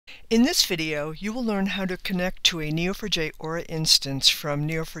In this video, you will learn how to connect to a Neo4j Aura instance from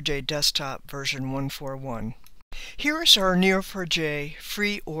Neo4j Desktop version 1.4.1. Here is our Neo4j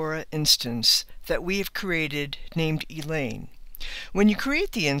free Aura instance that we have created named Elaine. When you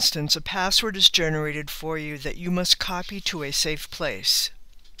create the instance, a password is generated for you that you must copy to a safe place.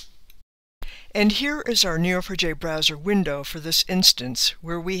 And here is our Neo4j browser window for this instance,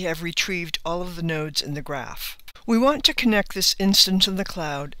 where we have retrieved all of the nodes in the graph. We want to connect this instance in the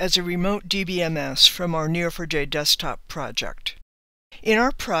cloud as a remote DBMS from our Neo4j Desktop project. In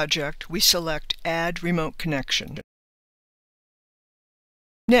our project, we select Add Remote Connection.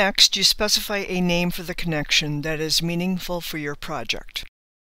 Next, you specify a name for the connection that is meaningful for your project.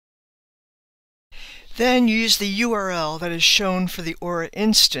 Then use the URL that is shown for the Aura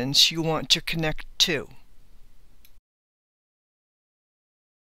instance you want to connect to.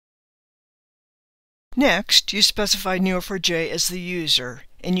 Next, you specify Neo4j as the user,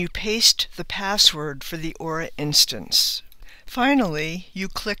 and you paste the password for the Aura instance. Finally, you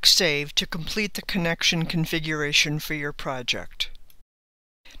click Save to complete the connection configuration for your project.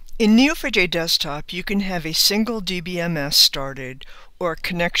 In Neo4j Desktop, you can have a single DBMS started or a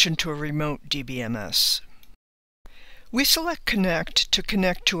connection to a remote DBMS. We select Connect to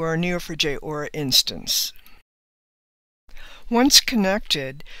connect to our Neo4j Aura instance. Once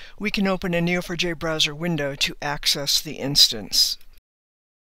connected, we can open a Neo4j browser window to access the instance.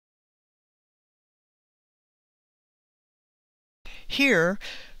 Here,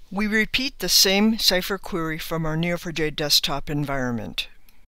 we repeat the same cipher query from our Neo4j Desktop environment.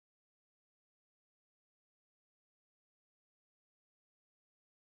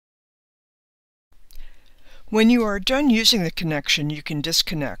 When you are done using the connection, you can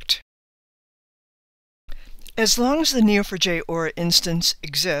disconnect. As long as the Neo4j Aura instance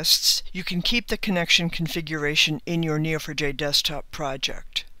exists, you can keep the connection configuration in your Neo4j Desktop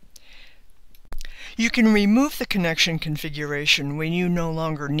project. You can remove the connection configuration when you no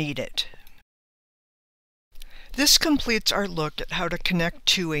longer need it. This completes our look at how to connect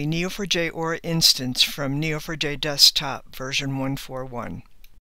to a Neo4j Aura instance from Neo4j Desktop version 1.4.1.